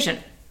understood nutrition.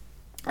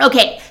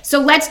 Okay,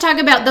 so let's talk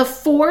about the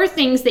 4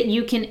 things that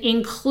you can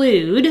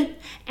include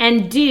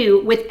and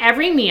do with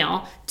every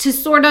meal to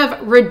sort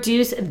of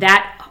reduce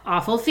that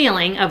awful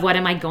feeling of what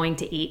am I going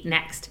to eat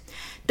next.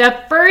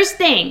 The first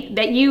thing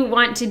that you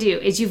want to do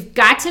is you've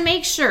got to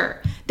make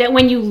sure that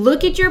when you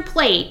look at your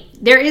plate,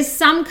 there is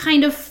some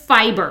kind of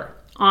fiber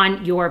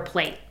on your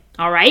plate.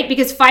 All right,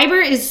 because fiber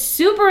is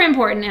super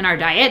important in our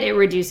diet. It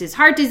reduces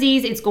heart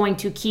disease. It's going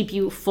to keep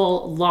you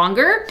full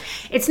longer.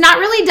 It's not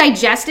really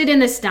digested in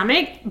the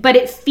stomach, but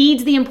it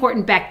feeds the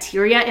important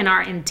bacteria in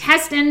our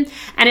intestine,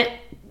 and it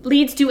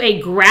leads to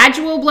a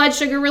gradual blood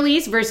sugar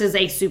release versus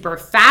a super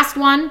fast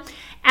one.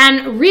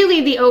 And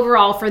really the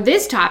overall for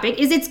this topic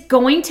is it's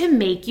going to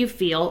make you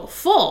feel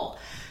full.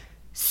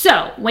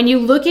 So when you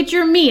look at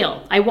your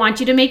meal, I want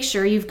you to make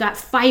sure you've got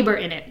fiber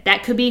in it.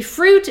 That could be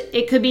fruit,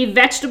 it could be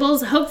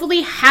vegetables. Hopefully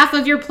half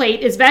of your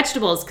plate is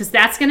vegetables because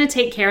that's going to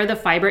take care of the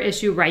fiber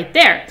issue right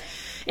there.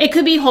 It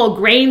could be whole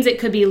grains, it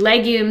could be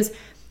legumes.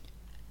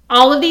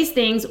 All of these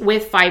things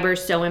with fiber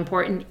so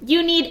important.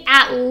 You need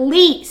at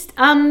least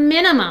a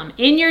minimum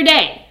in your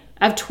day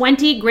of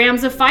 20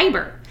 grams of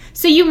fiber.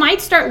 So you might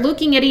start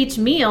looking at each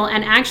meal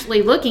and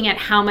actually looking at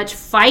how much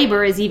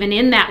fiber is even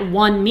in that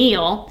one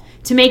meal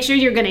to make sure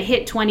you're going to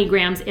hit 20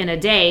 grams in a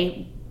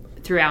day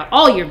throughout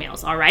all your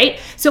meals, all right?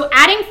 So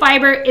adding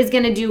fiber is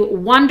going to do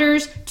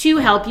wonders to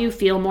help you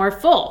feel more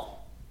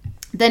full.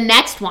 The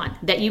next one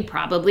that you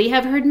probably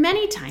have heard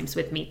many times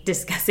with me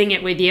discussing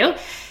it with you,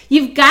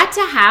 you've got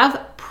to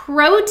have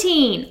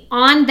protein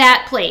on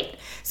that plate.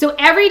 So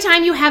every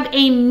time you have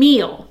a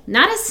meal,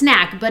 not a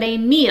snack, but a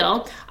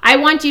meal, I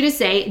want you to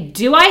say,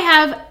 do I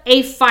have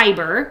a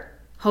fiber,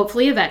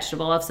 hopefully a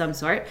vegetable of some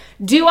sort?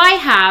 Do I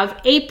have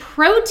a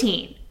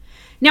protein?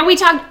 Now, we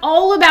talked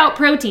all about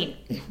protein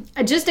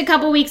just a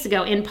couple weeks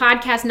ago in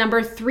podcast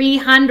number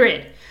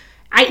 300.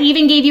 I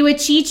even gave you a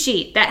cheat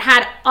sheet that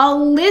had a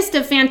list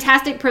of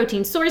fantastic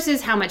protein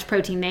sources, how much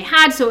protein they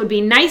had, so it would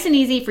be nice and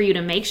easy for you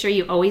to make sure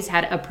you always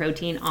had a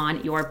protein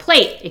on your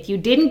plate. If you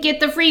didn't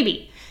get the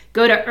freebie,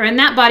 go to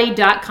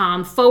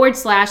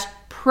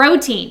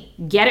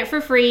earnthatbody.com/protein. Get it for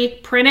free,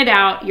 print it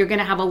out. You're going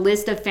to have a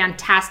list of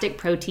fantastic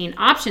protein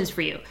options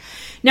for you.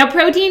 Now,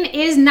 protein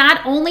is not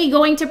only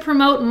going to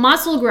promote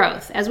muscle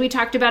growth, as we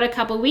talked about a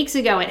couple weeks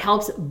ago. It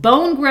helps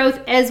bone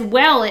growth as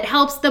well. It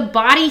helps the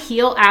body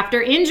heal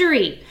after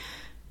injury.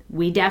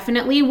 We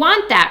definitely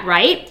want that,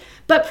 right?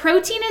 But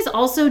protein is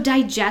also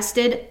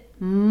digested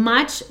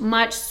much,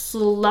 much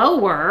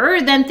slower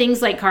than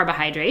things like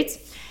carbohydrates.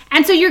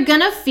 And so you're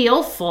going to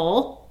feel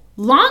full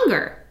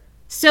longer.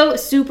 So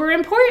super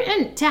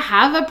important to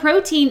have a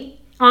protein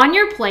on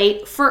your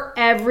plate for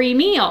every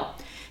meal.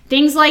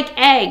 Things like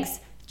eggs,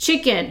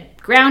 chicken,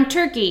 ground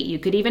turkey, you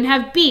could even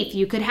have beef,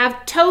 you could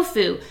have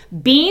tofu.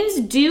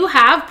 Beans do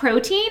have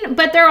protein,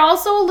 but they're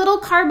also a little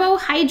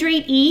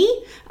carbohydrate-y.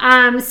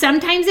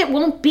 Sometimes it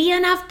won't be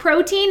enough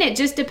protein. It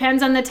just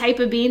depends on the type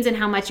of beans and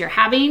how much you're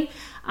having.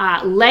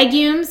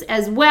 Legumes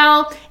as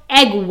well.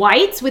 Egg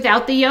whites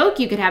without the yolk,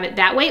 you could have it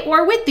that way,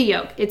 or with the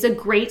yolk. It's a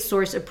great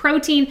source of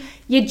protein.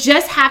 You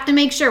just have to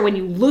make sure when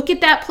you look at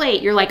that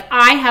plate, you're like,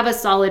 I have a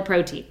solid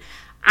protein.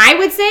 I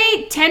would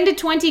say 10 to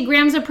 20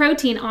 grams of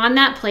protein on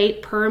that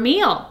plate per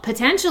meal,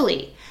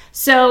 potentially.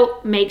 So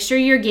make sure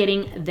you're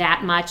getting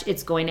that much.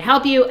 It's going to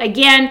help you.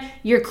 Again,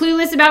 you're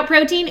clueless about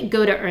protein,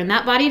 go to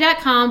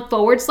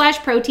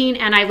earnthatbody.com/protein,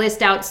 and I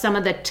list out some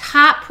of the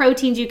top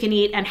proteins you can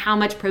eat and how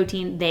much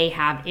protein they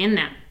have in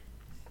them.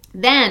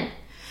 Then,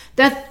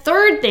 the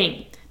third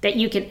thing that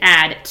you can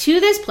add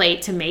to this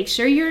plate to make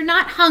sure you're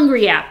not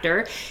hungry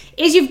after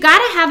is you've got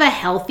to have a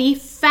healthy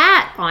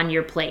fat on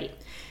your plate.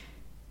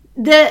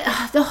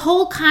 The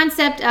whole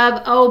concept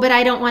of, but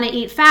I don't want to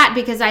eat fat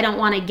because I don't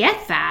want to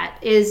get fat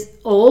is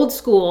old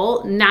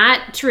school,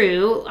 not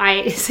true.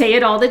 I say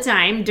it all the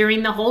time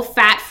during the whole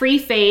fat-free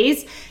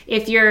phase.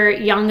 If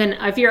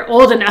you're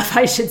old enough,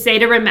 I should say,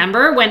 to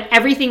remember when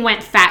everything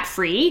went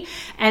fat-free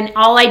and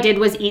all I did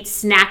was eat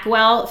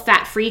Snackwell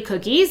fat-free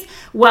cookies.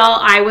 Well,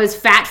 I was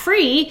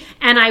fat-free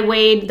and I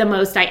weighed the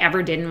most I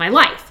ever did in my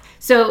life.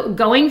 So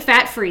going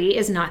fat-free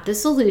is not the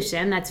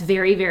solution. That's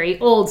very, very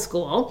old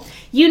school.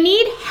 You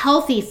need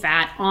healthy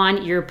fat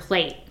on your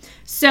plate.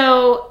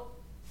 So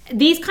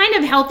these kind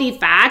of healthy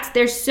fats,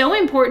 they're so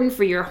important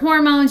for your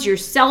hormones, your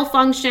cell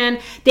function.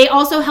 They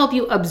also help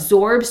you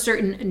absorb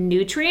certain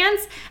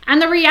nutrients. And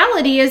the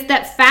reality is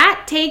that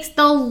fat takes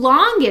the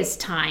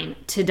longest time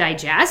to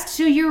digest,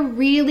 so you're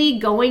really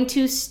going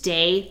to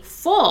stay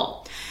full.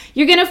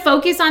 You're going to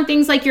focus on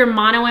things like your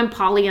mono and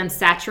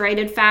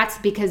polyunsaturated fats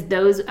because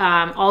those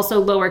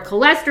also lower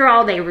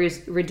cholesterol. They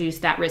reduce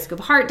that risk of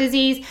heart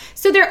disease.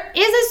 So there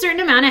is a certain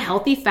amount of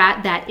healthy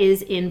fat that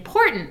is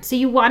important. So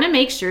you want to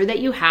make sure that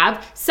you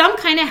have some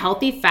kind of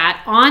healthy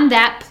fat on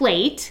that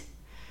plate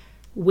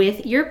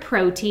with your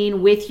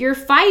protein, with your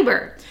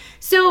fiber.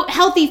 So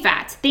healthy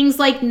fats, things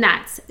like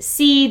nuts,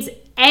 seeds,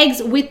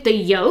 eggs with the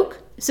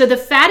yolk. So the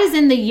fat is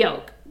in the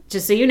yolk,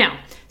 just so you know.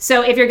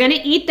 So if you're going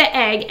to eat the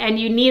egg and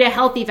you need a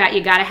healthy fat,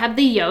 you got to have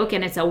the yolk,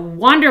 and it's a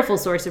wonderful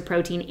source of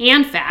protein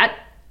and fat.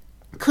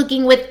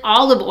 Cooking with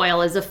olive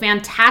oil is a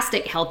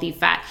fantastic healthy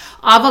fat.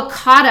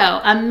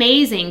 Avocado,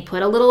 amazing.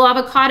 Put a little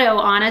avocado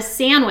on a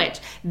sandwich.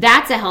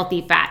 That's a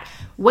healthy fat.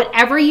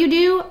 Whatever you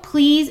do,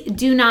 please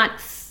do not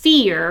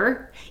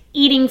fear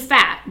eating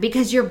fat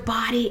because your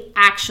body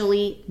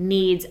actually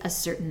needs a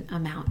certain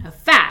amount of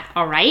fat,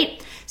 all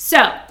right?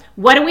 So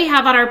what do we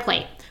have on our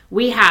plate?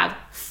 We have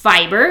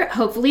fiber,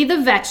 hopefully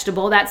the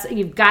vegetable.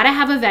 You've got to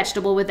have a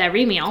vegetable with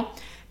every meal.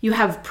 You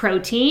have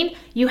protein,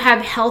 you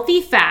have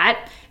healthy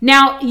fat.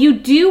 Now, you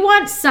do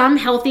want some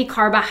healthy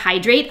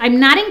carbohydrate. I'm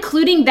not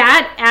including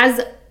that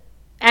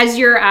as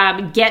your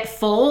get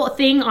full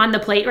thing on the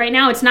plate right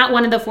now. It's not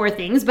one of the 4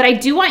 things, but I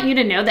do want you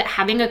to know that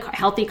having a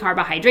healthy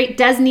carbohydrate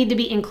does need to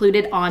be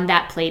included on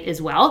that plate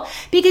as well,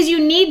 because you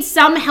need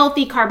some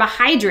healthy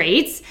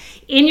carbohydrates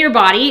in your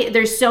body.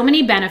 There's so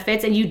many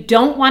benefits, and you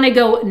don't want to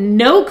go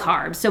no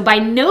carbs. So by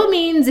no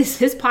means is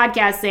this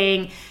podcast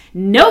saying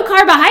no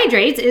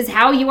carbohydrates is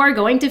how you are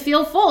going to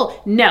feel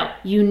full. No,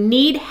 you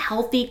need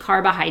healthy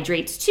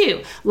carbohydrates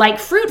too. Like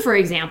fruit, for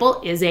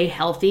example, is a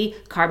healthy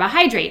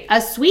carbohydrate.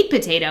 A sweet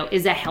potato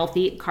is a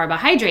healthy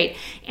carbohydrate,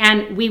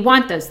 and we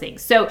want those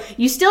things. So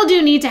you still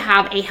do need to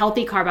have a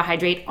healthy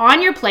carbohydrate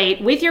on your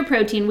plate with your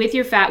protein, with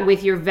your fat,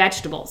 with your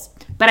vegetables.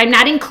 But I'm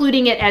not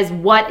including it as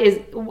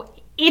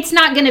it's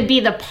not going to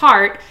be the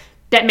part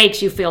that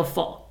makes you feel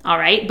full, all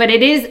right? But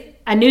it is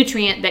a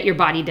nutrient that your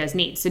body does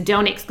need, so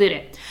don't exclude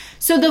it.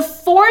 So the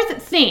 4th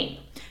thing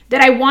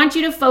that I want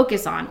you to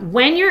focus on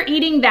when you're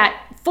eating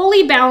that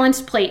fully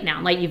balanced plate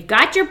now, like you've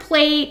got your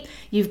plate,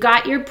 you've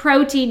got your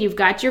protein, you've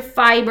got your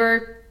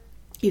fiber,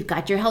 you've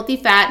got your healthy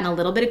fat and a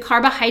little bit of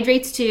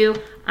carbohydrates too.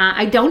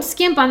 I don't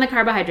skimp on the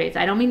carbohydrates.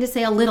 I don't mean to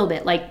say a little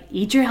bit, like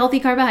eat your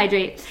healthy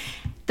carbohydrate.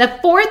 The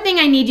 4th thing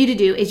I need you to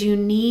do is you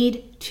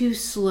need to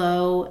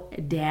slow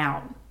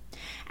down.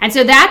 And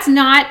so that's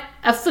not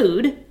a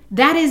food.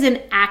 That is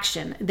an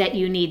action that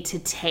you need to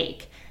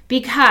take,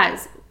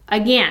 because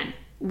again,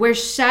 we're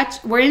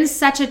in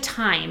such a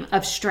time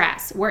of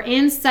stress. We're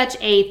in such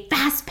a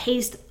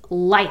fast-paced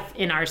life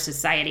in our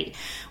society.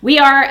 We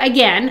are,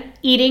 again,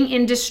 eating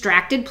in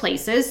distracted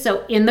places.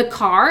 So in the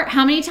car,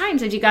 how many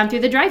times have you gone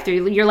through the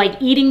drive-thru? You're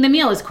like eating the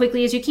meal as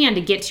quickly as you can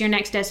to get to your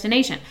next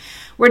destination.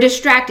 We're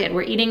distracted.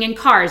 We're eating in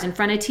cars, in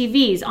front of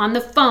TVs, on the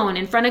phone,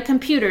 in front of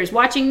computers,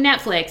 watching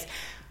Netflix.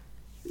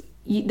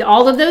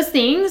 All of those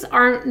things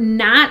are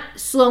not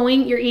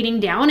slowing your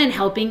eating down and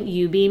helping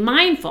you be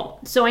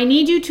mindful. So I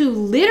need you to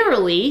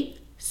literally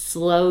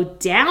slow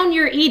down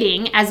your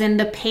eating, as in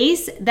the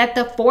pace that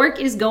the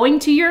fork is going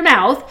to your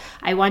mouth.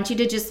 I want you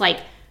to just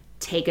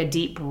take a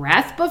deep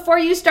breath before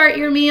you start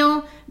your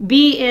meal.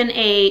 Be in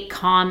a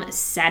calm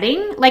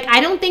setting.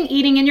 I don't think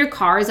eating in your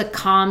car is a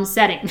calm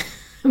setting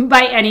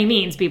by any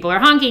means. People are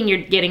honking, you're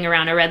getting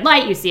around a red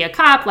light, you see a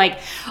cop,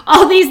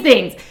 all these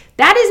things.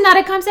 That is not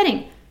a calm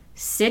setting.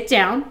 Sit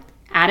down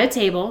at a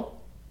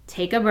table,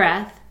 take a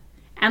breath,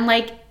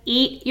 and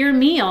eat your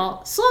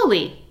meal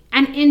slowly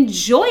and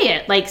enjoy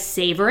it.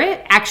 Savor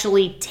it,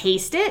 actually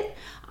taste it,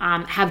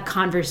 have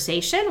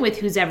conversation with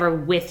who's ever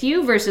with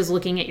you versus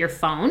looking at your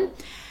phone.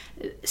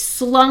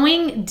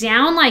 Slowing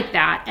down like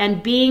that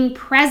and being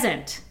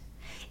present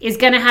is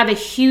going to have a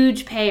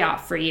huge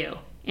payoff for you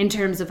in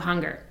terms of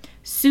hunger.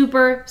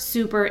 Super,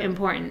 super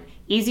important.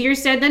 Easier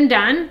said than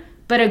done,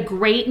 but a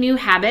great new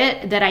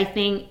habit that I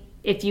think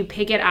if you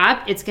pick it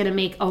up, it's going to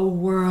make a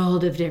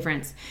world of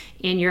difference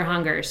in your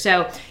hunger.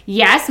 So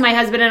yes, my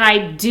husband and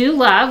I do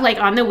love,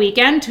 on the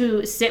weekend,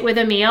 to sit with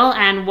a meal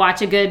and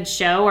watch a good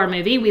show or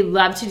movie. We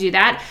love to do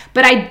that,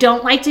 but I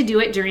don't like to do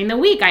it during the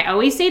week. I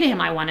always say to him,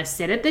 I want to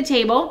sit at the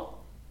table.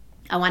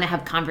 I want to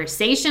have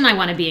conversation. I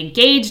want to be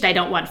engaged. I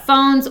don't want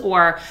phones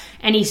or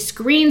any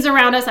screens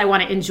around us. I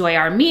want to enjoy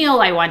our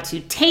meal. I want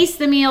to taste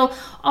the meal.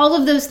 All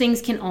of those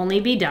things can only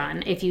be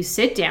done if you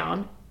sit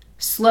down,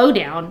 slow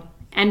down,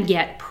 and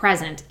get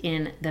present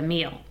in the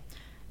meal.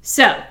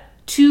 So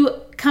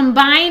to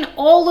combine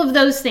all of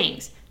those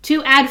things,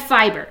 to add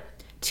fiber,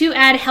 to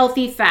add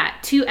healthy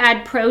fat, to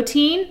add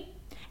protein,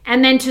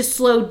 and then to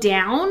slow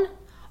down,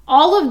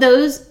 all of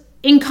those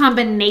in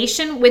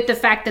combination with the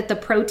fact that the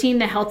protein,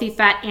 the healthy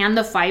fat, and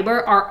the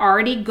fiber are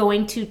already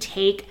going to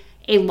take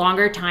a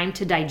longer time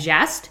to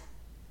digest,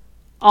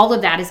 all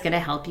of that is going to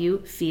help you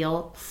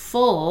feel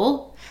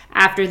full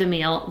after the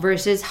meal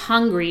versus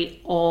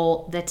hungry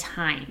all the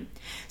time.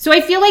 So I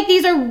feel like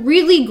these are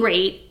really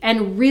great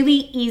and really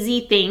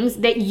easy things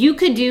that you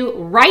could do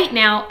right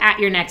now at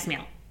your next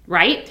meal,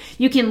 right?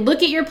 You can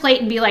look at your plate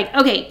and be like,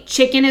 okay,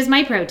 chicken is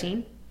my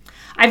protein.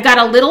 I've got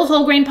a little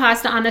whole grain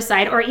pasta on the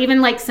side, or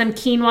even some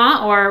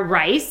quinoa or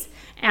rice.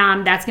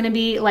 That's going to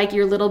be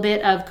your little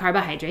bit of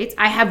carbohydrates.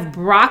 I have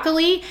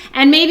broccoli,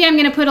 and maybe I'm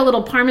going to put a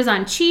little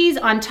Parmesan cheese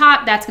on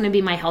top. That's going to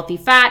be my healthy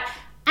fat.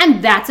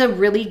 And that's a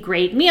really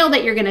great meal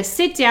that you're going to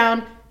sit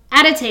down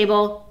at a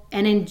table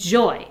and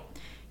enjoy.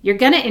 You're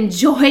going to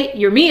enjoy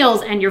your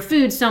meals and your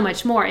food so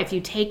much more if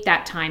you take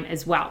that time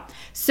as well.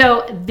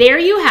 So there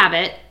you have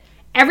it.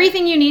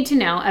 Everything you need to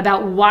know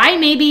about why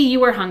maybe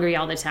you are hungry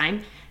all the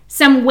time,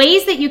 some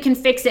ways that you can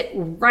fix it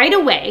right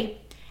away.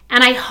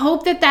 And I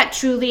hope that that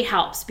truly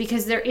helps,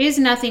 because there is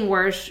nothing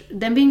worse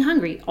than being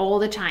hungry all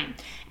the time.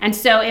 And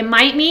so it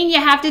might mean you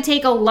have to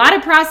take a lot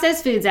of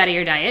processed foods out of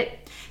your diet.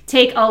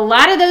 Take a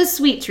lot of those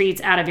sweet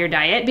treats out of your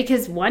diet,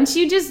 because once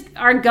you just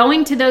are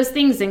going to those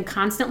things and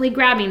constantly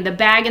grabbing the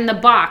bag and the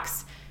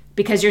box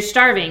because you're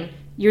starving,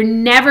 you're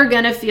never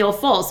going to feel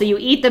full. So you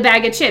eat the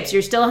bag of chips,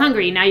 you're still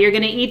hungry. Now you're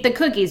going to eat the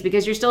cookies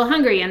because you're still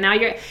hungry. And now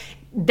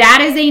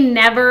that is a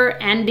never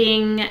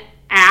ending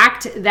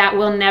act that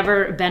will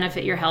never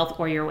benefit your health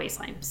or your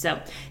waistline. So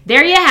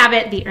there you have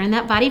it. The Earn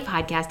That Body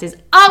podcast is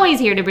always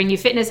here to bring you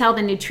fitness, health,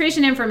 and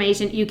nutrition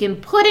information you can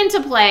put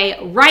into play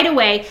right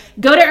away.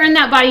 Go to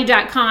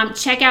earnthatbody.com,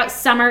 check out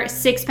Summer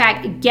Six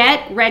Pack,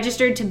 get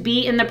registered to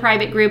be in the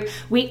private group.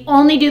 We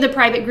only do the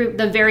private group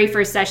the very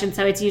first session,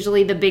 so it's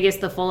usually the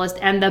biggest, the fullest,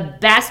 and the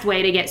best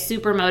way to get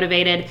super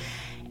motivated.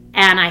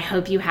 And I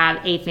hope you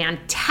have a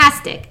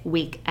fantastic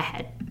week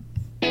ahead.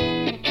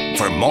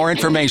 For more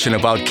information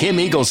about Kim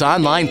Eagle's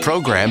online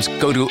programs,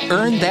 go to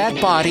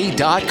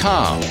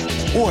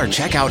earnthatbody.com or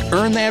check out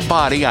Earn That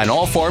Body on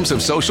all forms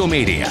of social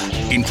media,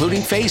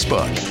 including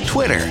Facebook,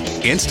 Twitter,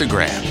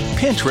 Instagram,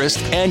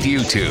 Pinterest, and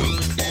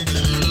YouTube.